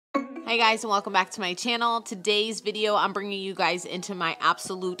Hey guys, and welcome back to my channel. Today's video, I'm bringing you guys into my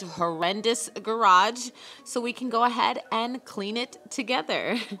absolute horrendous garage so we can go ahead and clean it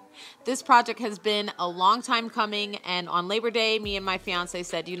together. This project has been a long time coming, and on Labor Day, me and my fiance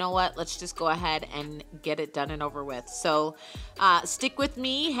said, you know what, let's just go ahead and get it done and over with. So stick with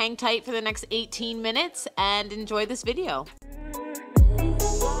me, hang tight for the next 18 minutes, and enjoy this video.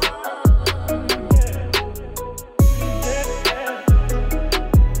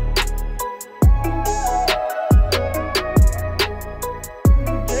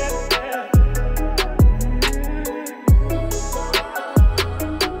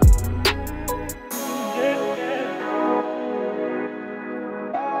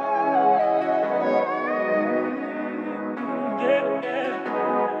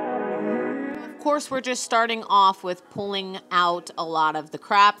 Of course, we're just starting off with pulling out a lot of the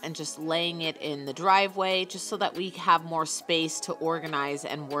crap and just laying it in the driveway just so that we have more space to organize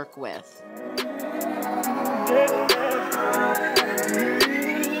and work with.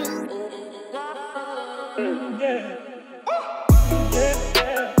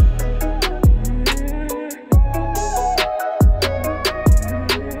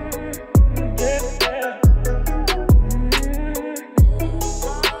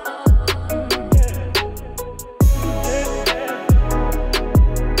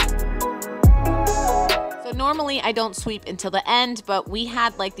 Normally I don't sweep until the end, but we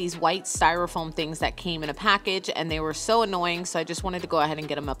had like these white styrofoam things that came in a package and they were so annoying, so I just wanted to go ahead and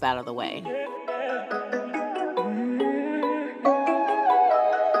get them up out of the way.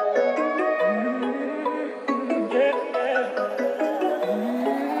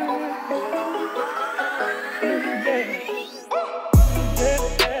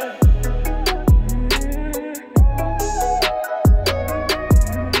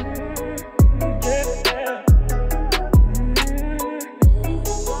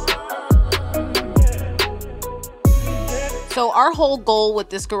 So our whole goal with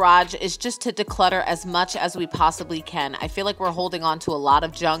this garage is just to declutter as much as we possibly can. I feel like we're holding on to a lot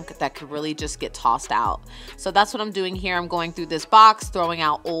of junk that could really just get tossed out. So that's what I'm doing here. I'm going through this box, throwing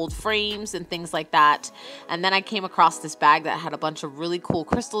out old frames and things like that. And then I came across this bag that had a bunch of really cool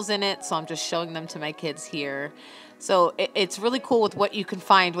crystals in it. So I'm just showing them to my kids here. So it's really cool with what you can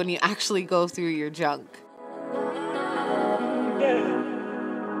find when you actually go through your junk.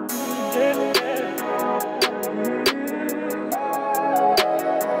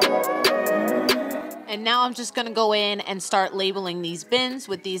 And now I'm just gonna go in and start labeling these bins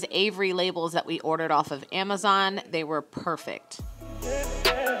with these Avery labels that we ordered off of Amazon. They were perfect.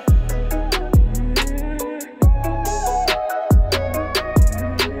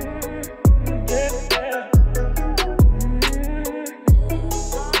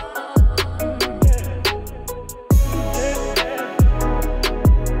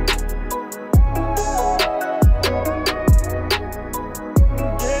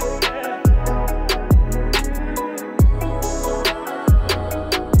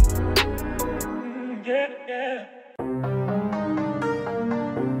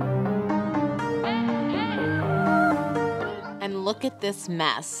 And look at this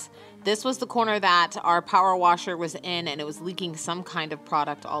mess. This was the corner that our power washer was in, and it was leaking some kind of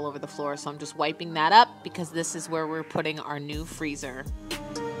product all over the floor. So I'm just wiping that up because this is where we're putting our new freezer.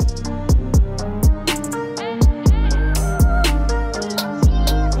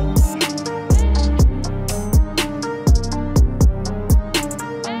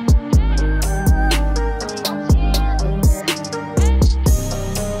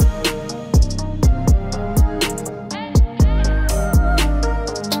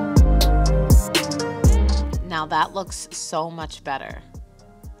 Now that looks so much better.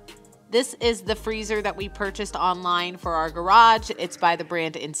 This is the freezer that we purchased online for our garage. It's by the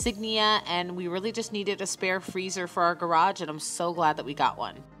brand Insignia, and we really just needed a spare freezer for our garage, and I'm so glad that we got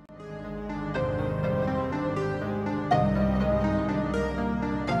one.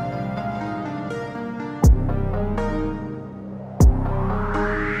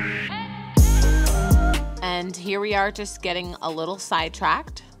 And here we are, just getting a little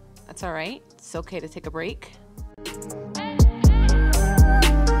sidetracked. That's all right. It's okay to take a break.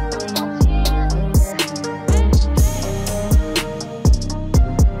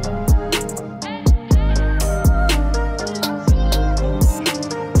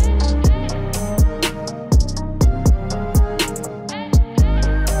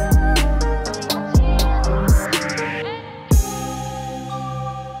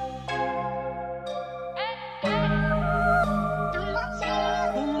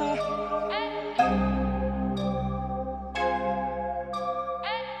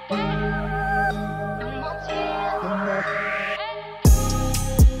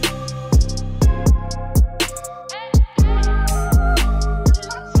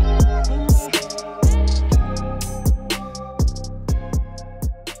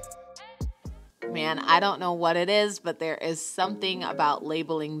 I don't know what it is, but there is something about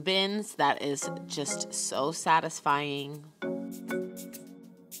labeling bins that is just so satisfying.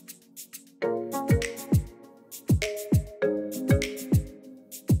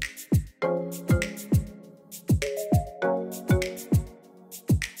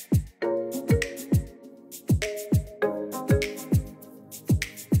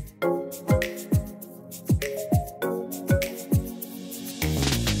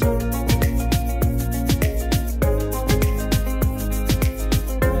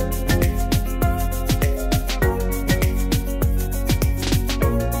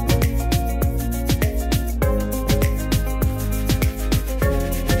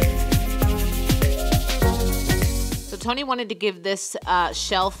 Tony wanted to give this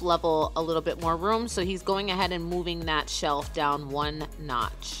shelf level a little bit more room, so he's going ahead and moving that shelf down 1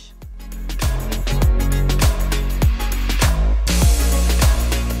 notch.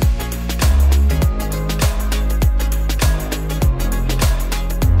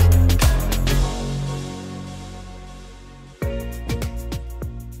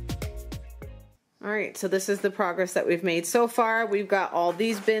 Alright, so this is the progress that we've made so far. We've got all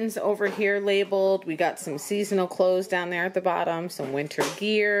these bins over here labeled. We got some seasonal clothes down there at the bottom, some winter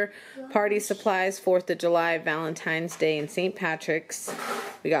gear, party supplies, 4th of July, Valentine's Day, and St. Patrick's.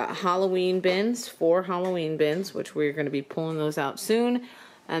 We got Halloween bins, 4 Halloween bins, which we're going to be pulling those out soon.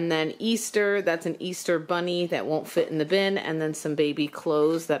 And then Easter, that's an Easter bunny that won't fit in the bin. And then some baby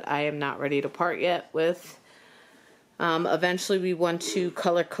clothes that I am not ready to part yet with. Eventually we want to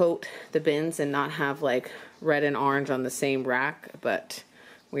color coat the bins and not have like red and orange on the same rack, but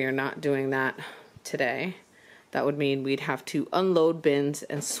we are not doing that today. That would mean we'd have to unload bins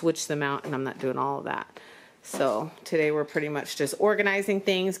and switch them out, and I'm not doing all of that. So today we're pretty much just organizing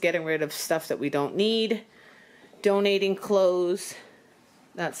things, getting rid of stuff that we don't need, donating clothes.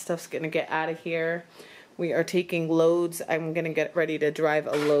 That stuff's gonna get out of here. We are taking loads. I'm going to get ready to drive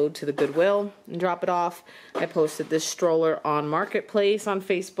a load to the Goodwill and drop it off. I posted this stroller on Marketplace on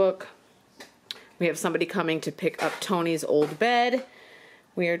Facebook. We have somebody coming to pick up Tony's old bed.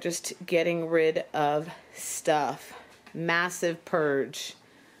 We are just getting rid of stuff. Massive purge.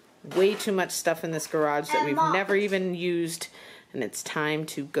 Way too much stuff in this garage that we've never even used, and it's time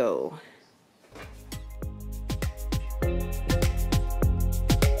to go.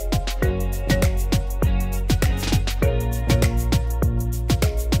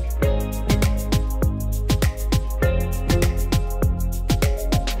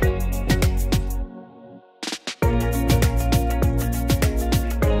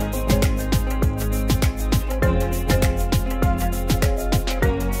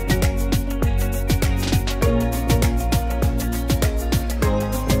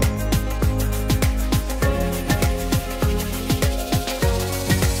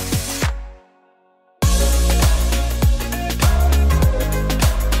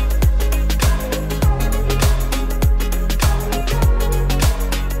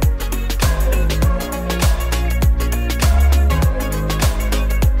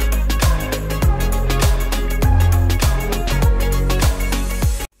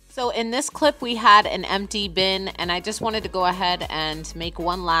 In this clip we had an empty bin, and I just wanted to go ahead and make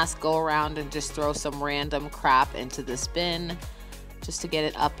one last go around and just throw some random crap into this bin just to get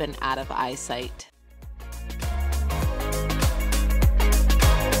it up and out of eyesight.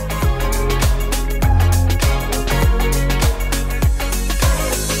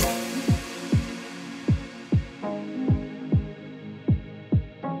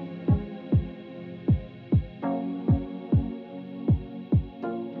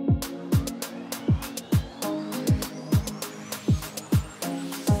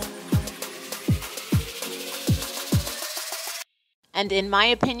 And in my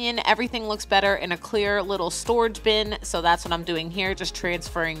opinion, everything looks better in a clear little storage bin. So that's what I'm doing here, just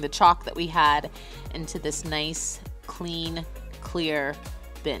transferring the chalk that we had into this nice, clean, clear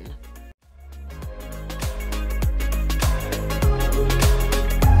bin.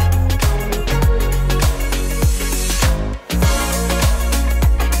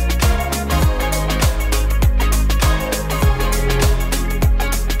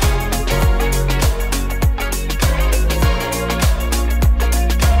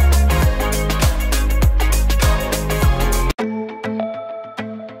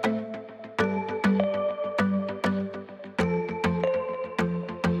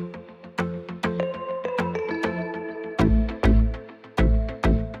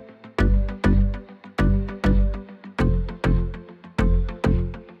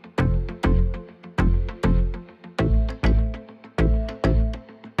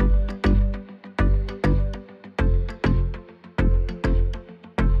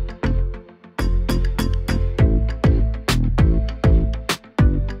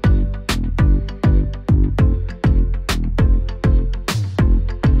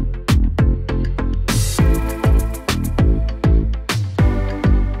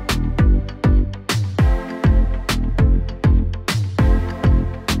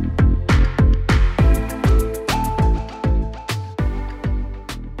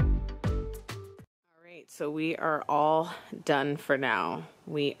 so we are all done for now.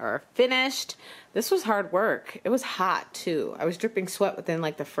 We are finished. This was hard work. It was hot too. I was dripping sweat within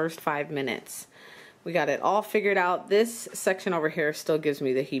like the first 5 minutes. We got it all figured out. This section over here still gives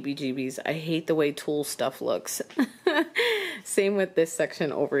me the heebie-jeebies. I hate the way tool stuff looks. Same with this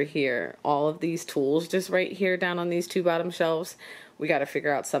section over here. All of these tools just right here down on these 2 bottom shelves. We got to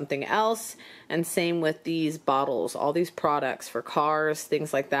figure out something else. And same with these bottles, all these products for cars,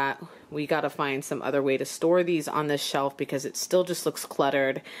 things like that. We got to find some other way to store these on this shelf because it still just looks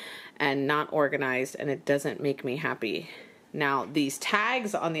cluttered and not organized, and it doesn't make me happy. Now, these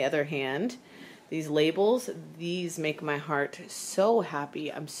tags, on the other hand, these labels, these make my heart so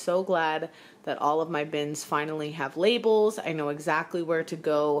happy. I'm so glad that all of my bins finally have labels. I know exactly where to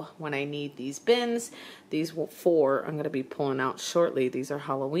go when I need these bins. These 4 I'm going to be pulling out shortly. These are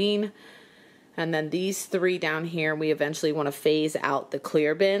Halloween. And then these 3 down here, we eventually want to phase out the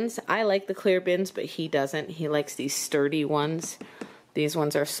clear bins. I like the clear bins, but he doesn't. He likes these sturdy ones. These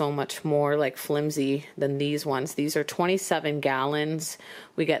ones are so much more like flimsy than these ones. These are 27 gallons.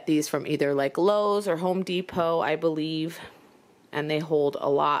 We get these from either like Lowe's or Home Depot, I believe. And they hold a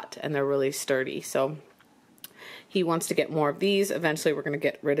lot and they're really sturdy. So he wants to get more of these. Eventually we're going to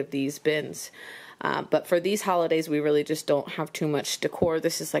get rid of these bins. But for these holidays, we really just don't have too much decor.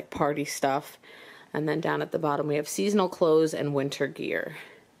 This is like party stuff. And then down at the bottom, we have seasonal clothes and winter gear.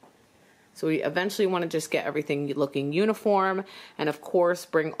 So we eventually want to just get everything looking uniform, and of course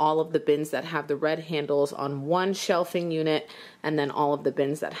bring all of the bins that have the red handles on one shelving unit, and then all of the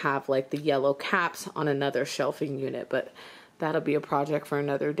bins that have like the yellow caps on another shelving unit. But that'll be a project for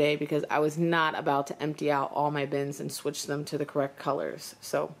another day because I was not about to empty out all my bins and switch them to the correct colors.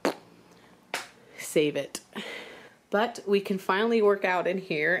 So save it. But we can finally work out in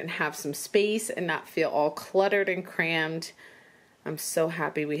here and have some space and not feel all cluttered and crammed. I'm so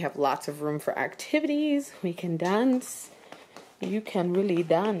happy we have lots of room for activities. We can dance. You can really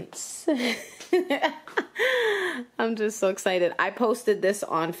dance. I'm just so excited. I posted this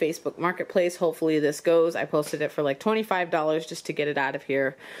on Facebook Marketplace. Hopefully this goes. I posted it for like $25 just to get it out of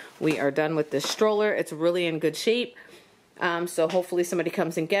here. We are done with this stroller. It's really in good shape. So hopefully somebody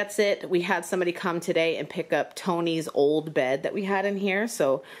comes and gets it. We had somebody come today and pick up Tony's old bed that we had in here.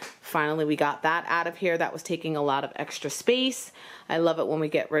 So finally we got that out of here. That was taking a lot of extra space. I love it when we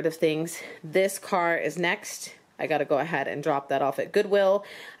get rid of things. This car is next. I got to go ahead and drop that off at Goodwill.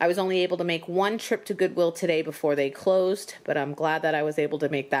 I was only able to make one trip to Goodwill today before they closed, but I'm glad that I was able to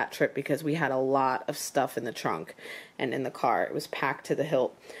make that trip because we had a lot of stuff in the trunk and in the car. It was packed to the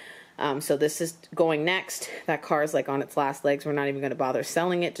hilt. So this is going next. That car is like on its last legs. We're not even going to bother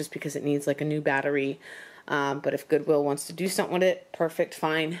selling it just because it needs like a new battery. But if Goodwill wants to do something with it, perfect,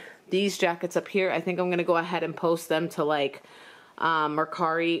 fine. These jackets up here, I think I'm going to go ahead and post them to like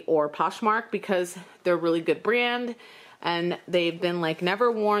Mercari or Poshmark because they're really good brand. And they've been like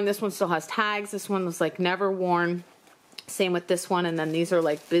never worn. This one still has tags. This one was like never worn. Same with this one. And then these are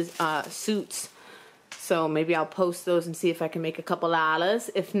like suits. So maybe I'll post those and see if I can make a couple dollars.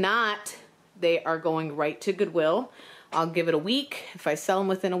 If not, they are going right to Goodwill. I'll give it a week. If I sell them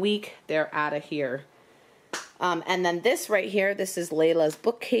within a week, they're out of here. And then this right here, this is Layla's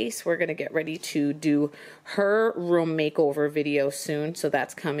bookcase. We're going to get ready to do her room makeover video soon. So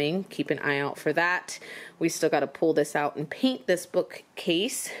that's coming. Keep an eye out for that. We still got to pull this out and paint this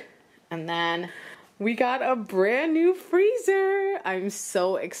bookcase. And then we got a brand new freezer. I'm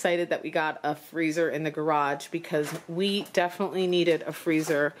so excited that we got a freezer in the garage because we definitely needed a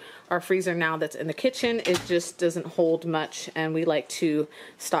freezer. Our freezer now that's in the kitchen, it just doesn't hold much, and we like to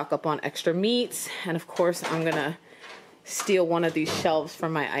stock up on extra meats. And of course, I'm gonna steal one of these shelves for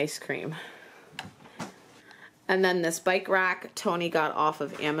my ice cream. And then this bike rack Tony got off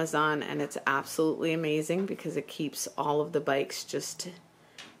of Amazon, and it's absolutely amazing because it keeps all of the bikes just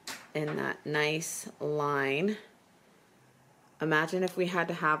in that nice line. Imagine if we had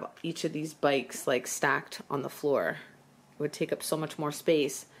to have each of these bikes like stacked on the floor. It would take up so much more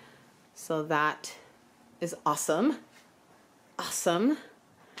space. So that is awesome. Awesome.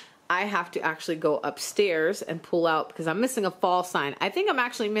 I have to actually go upstairs and pull out because I'm missing a fall sign. I think I'm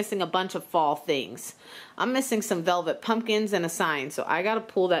actually missing a bunch of fall things. I'm missing some velvet pumpkins and a sign. So I got to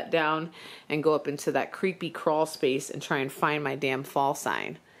pull that down and go up into that creepy crawl space and try and find my damn fall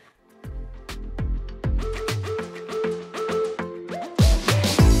sign.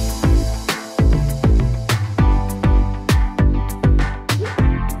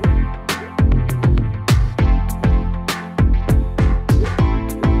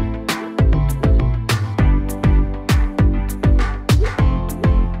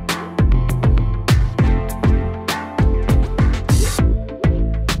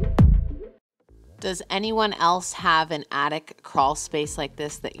 Does anyone else have an attic crawl space like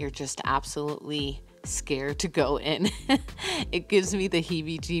this that you're just absolutely scared to go in? It gives me the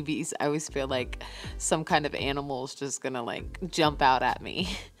heebie-jeebies. I always feel like some kind of animal is just gonna like jump out at me.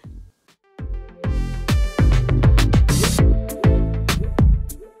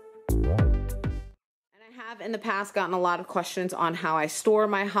 In the past gotten a lot of questions on how I store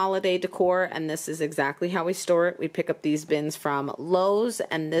my holiday decor, and this is exactly how we store it. We pick up these bins from Lowe's,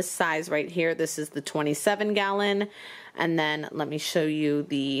 and this size right here, this is the 27 gallon, and then let me show you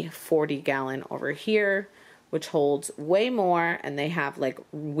the 40 gallon over here, which holds way more, and they have like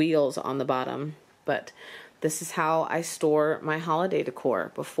wheels on the bottom. But this is how I store my holiday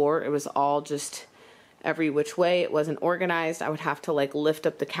decor. Before, it was all just every which way. It wasn't organized. I would have to like lift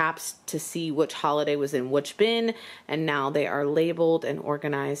up the caps to see which holiday was in which bin, and now they are labeled and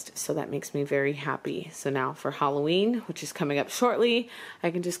organized, so that makes me very happy. So now for Halloween, which is coming up shortly, I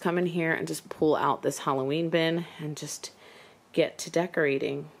can just come in here and just pull out this Halloween bin and just get to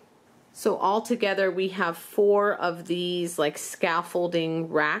decorating. So all together we have 4 of these like scaffolding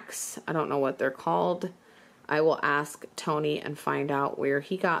racks. I don't know what they're called. I will ask Tony and find out where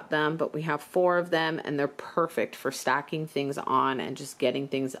he got them, but we have 4 of them, and they're perfect for stacking things on and just getting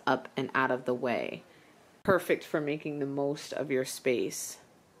things up and out of the way. Perfect for making the most of your space.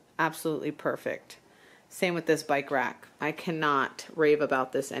 Absolutely perfect. Same with this bike rack. I cannot rave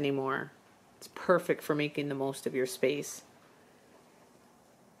about this anymore. It's perfect for making the most of your space.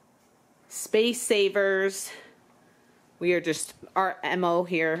 Space savers. We are just, our MO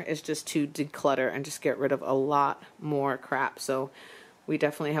here is just to declutter and just get rid of a lot more crap. So we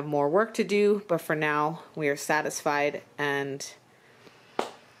definitely have more work to do, but for now we are satisfied, and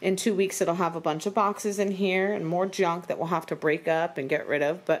in 2 weeks it'll have a bunch of boxes in here and more junk that we'll have to break up and get rid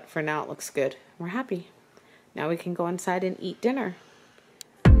of, but for now it looks good. We're happy. Now we can go inside and eat dinner.